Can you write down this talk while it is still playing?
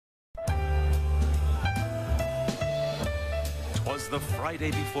was the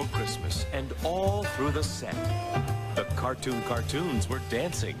Friday before Christmas, and all through the set, the cartoons were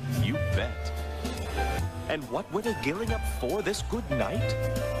dancing, you bet. And what were they gearing up for this good night?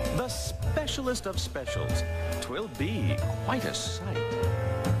 The specialest of specials. 'Twill be quite a sight.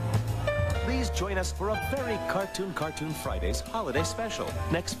 Please join us for a very Cartoon Fridays holiday special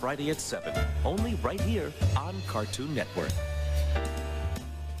next Friday at 7, only right here on Cartoon Network.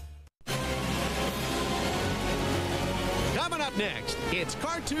 Coming up next, it's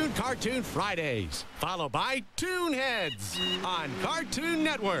Cartoon Fridays, followed by Toonheads on Cartoon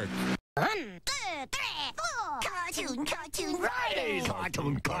Network. 1, 2, 3, 4. Cartoon Fridays.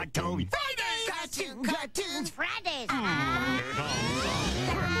 Cartoon Fridays. Cartoons Fridays.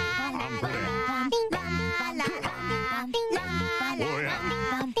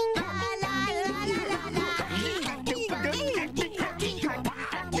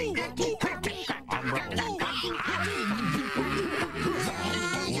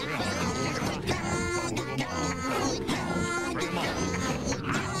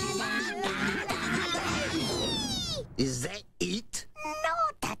 Is that it? No,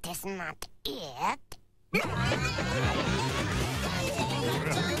 that is not it.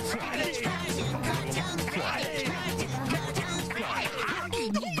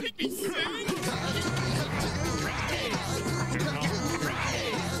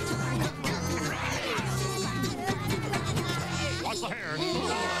 Watch the hair.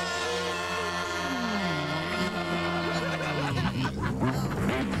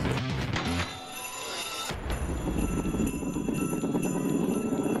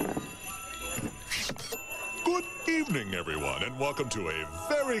 Good evening, everyone, and welcome to a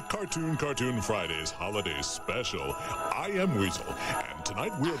very Cartoon Fridays holiday special. I am Weasel, and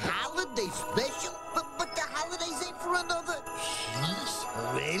tonight we're... Holiday special? But the holidays ain't for another... Jeez,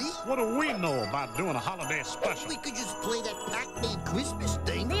 already? What do we know about doing a holiday special? We could just play that Pac-Man Christmas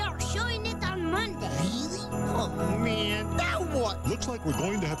thing. They are showing it on Monday. Really? Oh, man. Now what? Looks like we're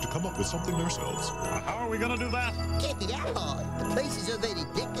going to have to come up with something ourselves. How are we going to do that? Can't be that hard. The place is already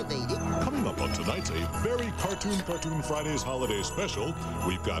decorated. Coming up on tonight's a very Cartoon Fridays holiday special,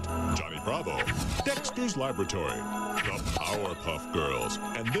 we've got Johnny Bravo, Dexter's Laboratory, the Powerpuff Girls,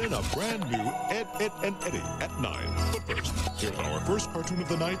 and then a brand new Ed, and Eddy at 9. But first, here's our first cartoon of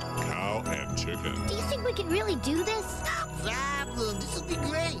the night, Cow and Chicken. Do you think we can really do this? No problem. This will be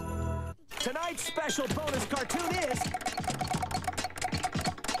great. Tonight's special bonus cartoon is...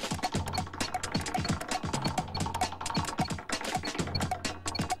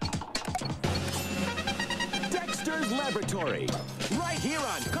 Dexter's Laboratory, right here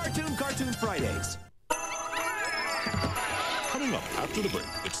on Cartoon Fridays. Coming up after the break,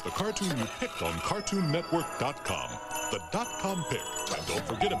 it's the cartoon you picked on CartoonNetwork.com. The .com pick. And don't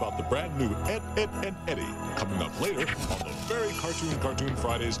forget about the brand new Ed, and Eddy coming up later on the very Cartoon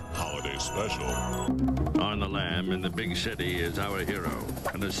Fridays holiday special. On the lam in the big city is our hero,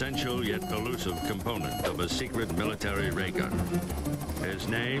 an essential yet elusive component of a secret military ray gun. His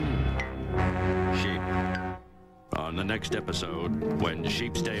name? Sheep. On the next episode, when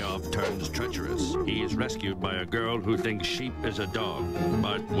Sheep's Day Off turns treacherous, he is rescued by a girl who thinks Sheep is a dog.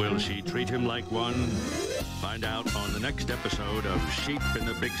 But will she treat him like one? Find out on the next episode of Sheep in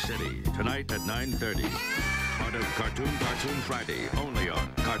the Big City, tonight at 9:30. Part of Cartoon Friday, only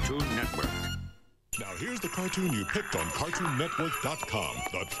on Cartoon Network. Now here's the cartoon you picked on CartoonNetwork.com.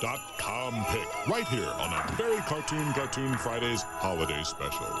 The .com pick, right here on a very Cartoon Fridays holiday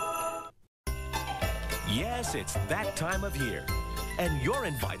special. Yes, it's that time of year, and you're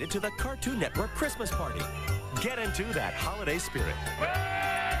invited to the Cartoon Network Christmas party. Get into that holiday spirit.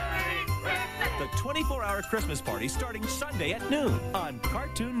 The 24-hour Christmas party starting Sunday at noon on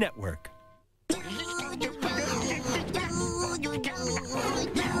Cartoon Network.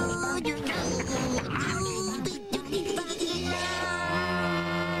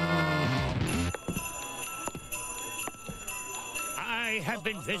 I have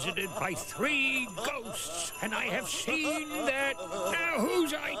been visited by 3 ghosts, and I have seen that... Now,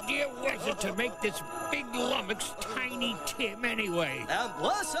 whose idea was it to make this big lummox Tiny Tim anyway? And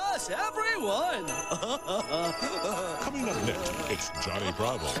bless us, everyone! Coming up next, it's Johnny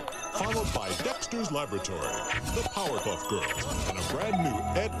Bravo, followed by Dexter's Laboratory, the Powerpuff Girls, and a brand new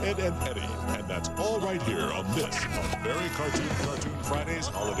Ed, and Eddy. And that's all right here on this, a very Cartoon Fridays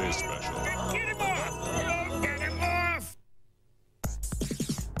holiday special. Get him off! Oh, get him off!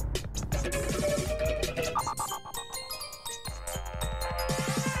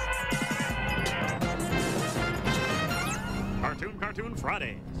 Cartoon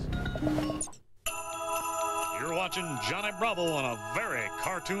Fridays. You're watching Johnny Bravo on a very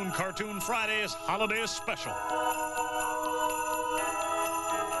Cartoon Fridays holiday special.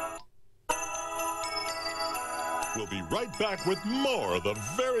 We'll be right back with more of the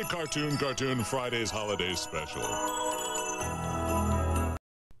Very Cartoon Fridays Holiday Special.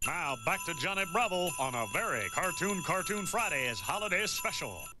 Now back to Johnny Bravo on a Very Cartoon Fridays Holiday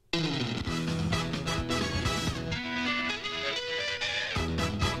Special.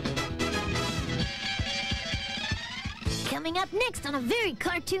 Coming up next on a Very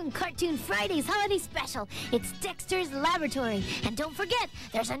Cartoon Fridays holiday special, it's Dexter's Laboratory. And don't forget,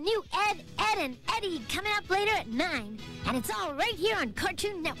 there's a new Ed, and Eddy coming up later at 9. And it's all right here on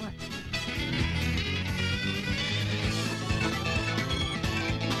Cartoon Network.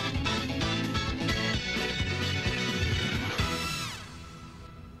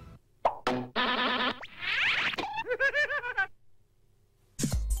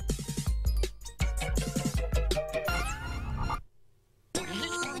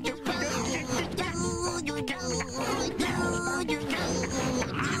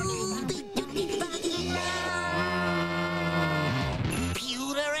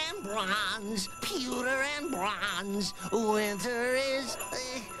 Pewter and bronze. Winter is...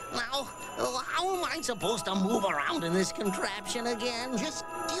 now, how am I supposed to move around in this contraption again? Just,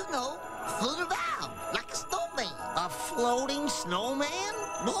 you know, float around like a snowman. A floating snowman?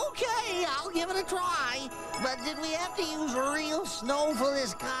 Okay, I'll give it a try. But did we have to use real snow for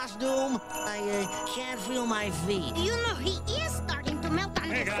this costume? I can't feel my feet. You know, he is starting to melt on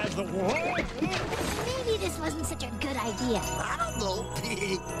Hey this. guys, the whoa! Maybe this wasn't such a good idea. I don't know,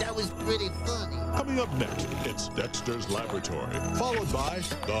 Pig. That was pretty funny. Coming up next, it's Dexter's Laboratory, followed by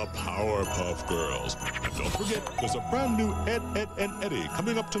the Powerpuff Girls. And don't forget, there's a brand new Ed, and Eddy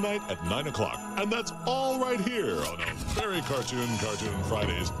coming up tonight at 9 o'clock. And that's all right here on a Very Cartoon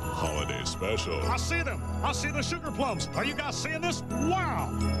Fridays Holiday Special. I see them. I see the sugar plums. Are you guys seeing this? Wow!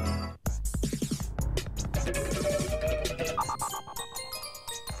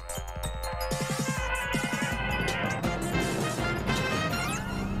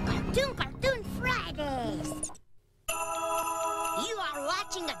 Cartoon Fridays. You are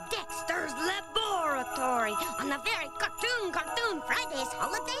watching a Dexter's Laboratory on the Very Cartoon Fridays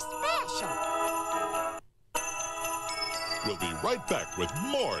holiday special. We'll be right back with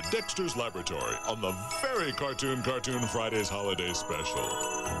more Dexter's Laboratory on the Very Cartoon Fridays Holiday Special.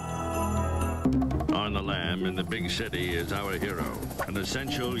 On the lam in the big city is our hero, an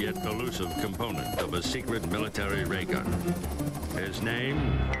essential yet elusive component of a secret military ray gun. His name?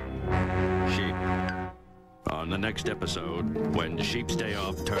 Sheep. On the next episode, when Sheep's day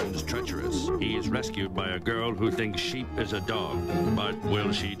off turns treacherous, he is rescued by a girl who thinks Sheep is a dog. But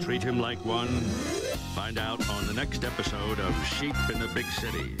will she treat him like one? Find out on the next episode of Sheep in the Big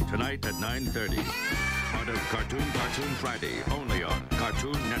City, tonight at 9:30. Part of Cartoon Friday, only on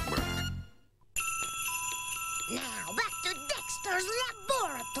Cartoon Network. Now back to Dexter's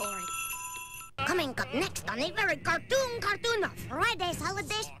Laboratory. Coming up next on a Very Cartoon Fridays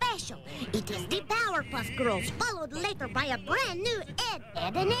holiday special, it is the Powerpuff Girls, followed later by a brand new Ed,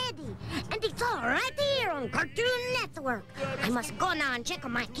 and Eddy. And it's all right here on Cartoon Network. I must go now and check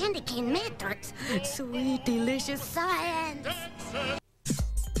on my candy cane matrix. Sweet, delicious science.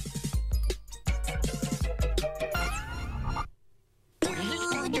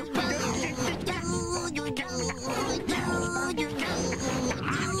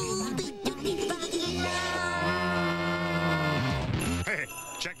 Hey,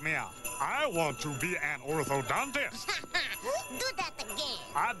 check me out. I want to be an orthodontist. Do that again.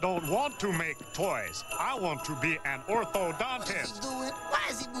 I don't want to make toys. I want to be an orthodontist. Doing? Why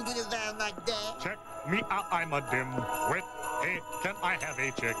is he moving his arm like that? Check me out, I'm a dim-wit. Hey, can I have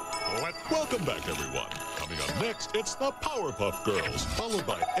a chick? What? Welcome back, everyone. Coming up next, it's the Powerpuff Girls, followed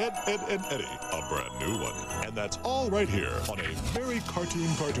by Ed, and Eddy, a brand new one. And that's all right here on a Very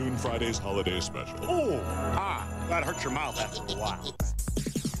Cartoon Fridays Holiday Special. Oh, that hurt your mouth after a while.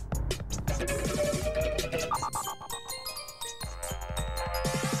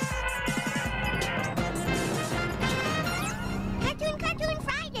 Cartoon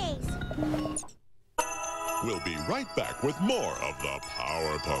Fridays. We'll be right back with more of the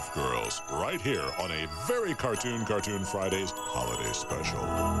Powerpuff Girls, right here on a Very Cartoon Fridays Holiday Special.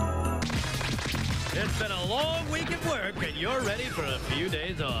 It's been a long week at work, and you're ready for a few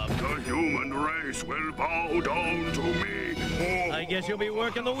days off. The human race will bow down to me. Oh. I guess you'll be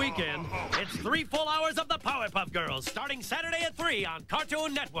working the weekend. It's 3 full hours of the Powerpuff Girls, starting Saturday at 3 on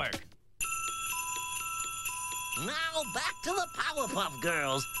Cartoon Network. Now back to the Powerpuff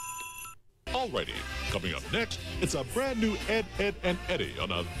Girls. Alrighty, coming up next, it's a brand new Ed, and Eddy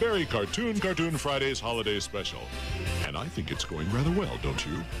on a Very Cartoon Fridays Holiday Special. And I think it's going rather well, don't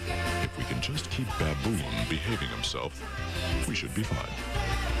you? If we can just keep Baboon behaving himself, we should be fine.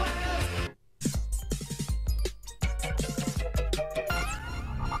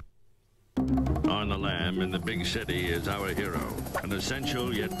 lamb in the big city is our hero, an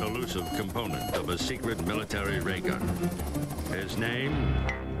essential yet elusive component of a secret military ray gun. His name?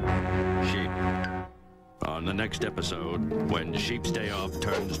 Sheep. On the next episode, when Sheep's day off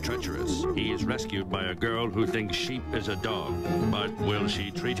turns treacherous, he is rescued by a girl who thinks Sheep is a dog. But will she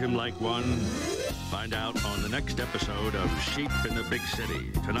treat him like one? Find out on the next episode of Sheep in the Big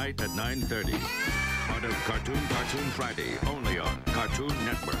City, tonight at 9:30. Part of Cartoon Friday, only on Cartoon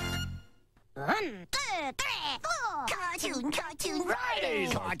Network. 1, 2, 3, 4. Cartoon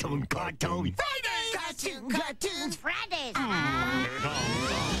Fridays. Cartoon Fridays. Cartoons Fridays.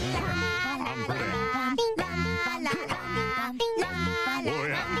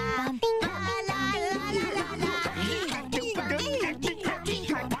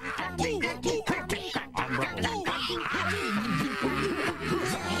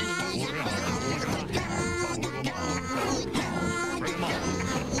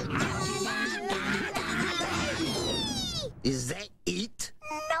 Is that it?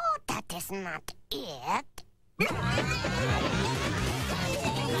 No, that is not it.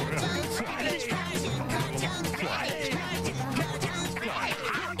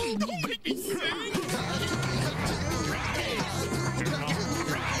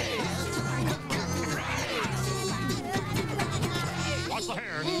 Watch the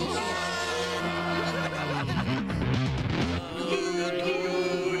hair.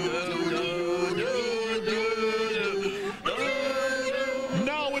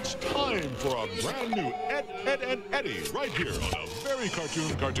 Now it's time for a brand new Ed, and Eddy right here on a very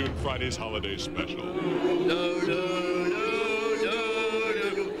Cartoon Fridays holiday special.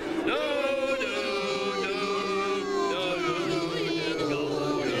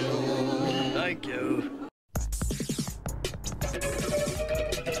 Thank you.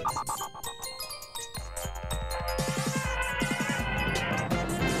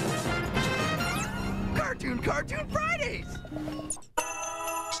 Cartoon Fridays!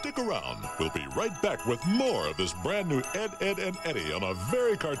 Stick around. We'll be right back with more of this brand new Ed, and Eddy on a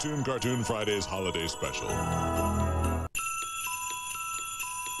very Cartoon Fridays holiday special.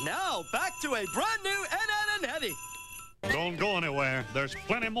 Now, back to a brand new Ed, and Eddy. Don't go anywhere. There's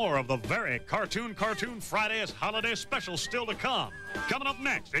plenty more of the very Cartoon Fridays holiday special still to come. Coming up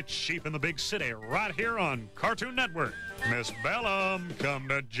next, it's Sheep in the Big City right here on Cartoon Network. Miss Bellum, come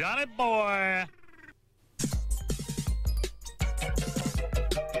to Johnny Boy.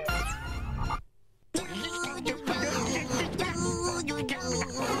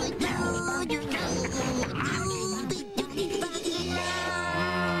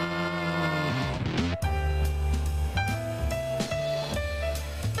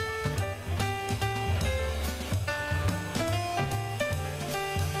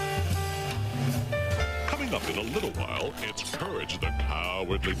 Up in a little while, it's Courage the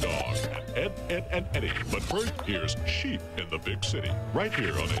Cowardly Dog and Ed, and Eddy. But first, here's Sheep in the Big City, right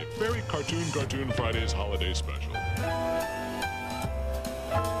here on a very Cartoon Fridays holiday special.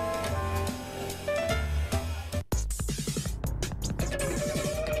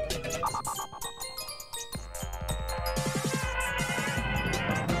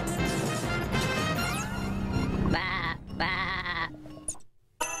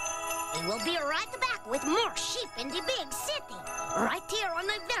 We'll be right back with more Sheep in the Big City, right here on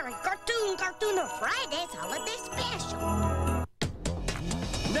the very Cartoon Fridays holiday special.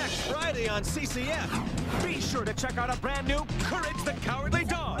 Next Friday on CCF, be sure to check out a brand new Courage the Cowardly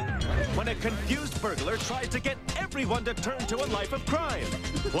Dog, when a confused burglar tries to get everyone to turn to a life of crime.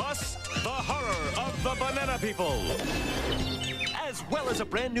 Plus, the horror of the Banana People. As well as a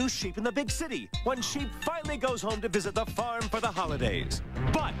brand new Sheep in the Big City, when Sheep finally goes home to visit the farm for the holidays.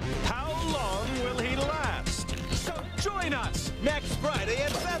 But how long will he last? So join us next Friday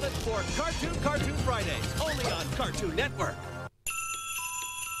at 7 for Cartoon Fridays, only on Cartoon Network.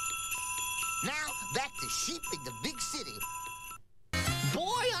 Now, back to Sheep in the Big City.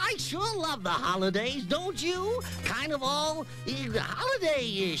 Boy, I sure love the holidays, don't you? Kind of all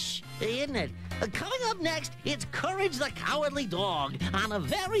holiday-ish, isn't it? Coming up next, it's Courage the Cowardly Dog on a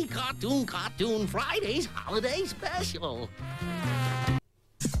very Cartoon Fridays holiday special.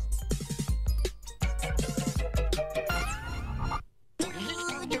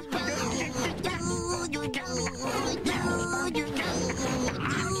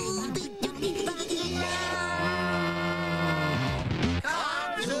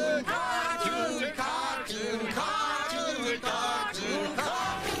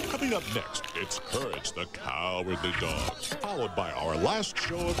 Coming up next, it's Courage the Cowardly Dog, followed by our last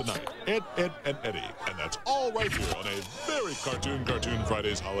show of the night, Ed, and Eddy. And that's all right here on a very Cartoon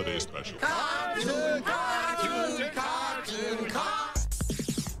Fridays holiday special. Cartoon.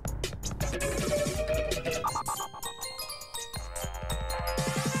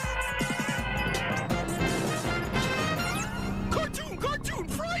 Cartoon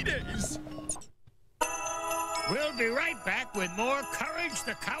Fridays! We'll be right back with more Courage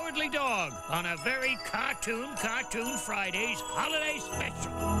the Cowardly Dog on a very Cartoon Fridays holiday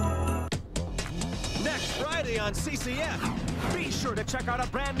special. Next Friday on CCF, be sure to check out a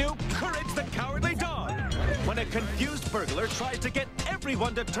brand new Courage the Cowardly Dog, when a confused burglar tries to get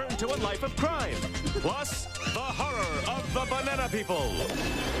everyone to turn to a life of crime. Plus, the horror of the Banana People.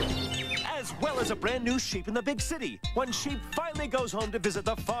 As well as a brand new Sheep in the Big City, when Sheep finally goes home to visit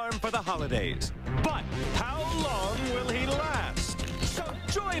the farm for the holidays. But how long will he last? So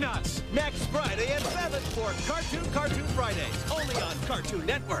join us next Friday at 7 for Cartoon Fridays, only on Cartoon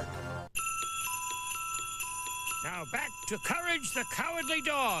Network. Now back to Courage the Cowardly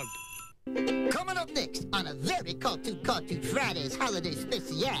Dog. Coming up next on a very Cartoon Fridays holiday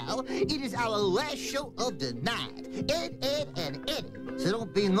special, it is our last show of the night. Ed, and Eddy. So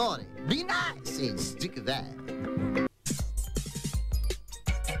don't be naughty, be nice, and stick around.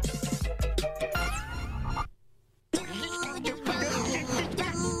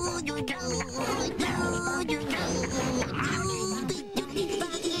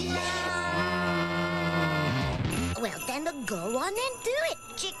 Well, then go on and do it,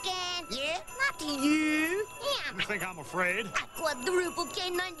 chicken. Yeah? Not you. Yeah. You think I'm afraid? A quadruple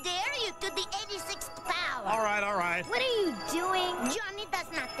canine dare you to the 86th power. All right. What are you doing? Johnny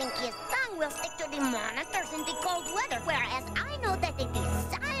does not think his tongue will stick to the monitors in the cold weather, whereas I know that it is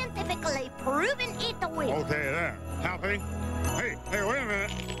scientifically proven it will. Okay, there. Happy? Hey, wait a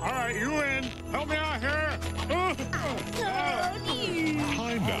minute. All right, you win. Help me out here.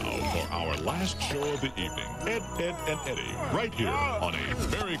 Time now for our last show of the evening. Ed, and Eddy, right here on a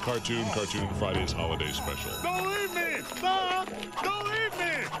very Cartoon Fridays holiday special. Don't leave me! Stop! Don't leave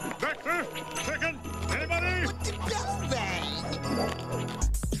me! Dexter? Chicken? Anybody? What the bell rang?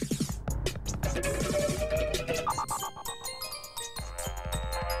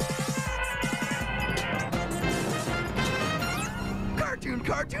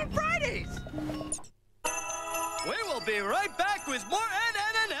 Cartoon Fridays! We will be right back with more Ed,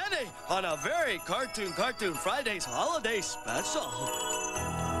 and Eddy on a very Cartoon Fridays holiday special.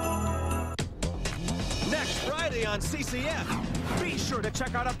 Next Friday on CCF, be sure to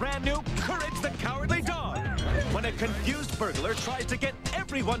check out a brand new Courage the Cowardly Dog, when a confused burglar tries to get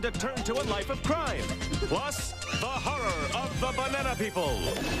everyone to turn to a life of crime. Plus, the horror of the Banana People.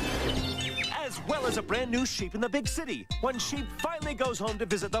 As well as a brand new Sheep in the Big City, when Sheep finally goes home to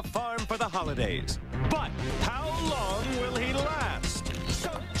visit the farm for the holidays. But how long will he last?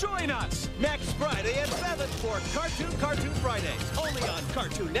 So join us next Friday at 7 for Cartoon Fridays, only on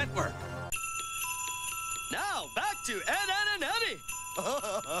Cartoon Network. Now, back to Ed, and Eddy.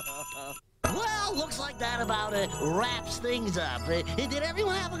 Well, looks like that about wraps things up. Did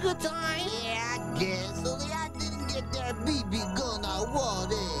everyone have a good time? Yeah, I guess. Only I didn't get that BB gun I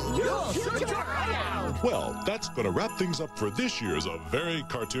wanted. Well, that's going to wrap things up for this year's A Very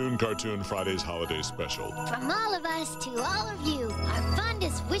Cartoon Fridays holiday special. From all of us to all of you, our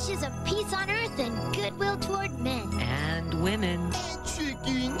fondest wishes of peace on earth and goodwill toward men. And women. And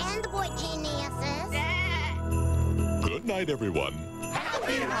chicken. And the boy geniuses. Good night, everyone.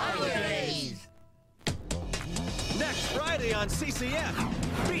 Happy holidays! Next Friday on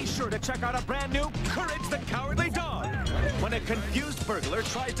CCF, be sure to check out a brand new Courage the Cowardly Dog, when a confused burglar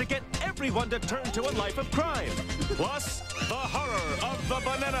tries to get everyone to turn to a life of crime. Plus, the horror of the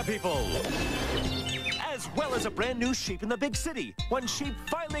Banana People. As well as a brand new Sheep in the Big City, when Sheep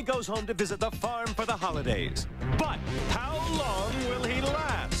finally goes home to visit the farm for the holidays. But how long will he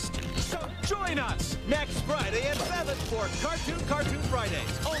last? So join us next Friday at 7 for Cartoon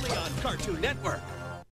Fridays, only on Cartoon Network.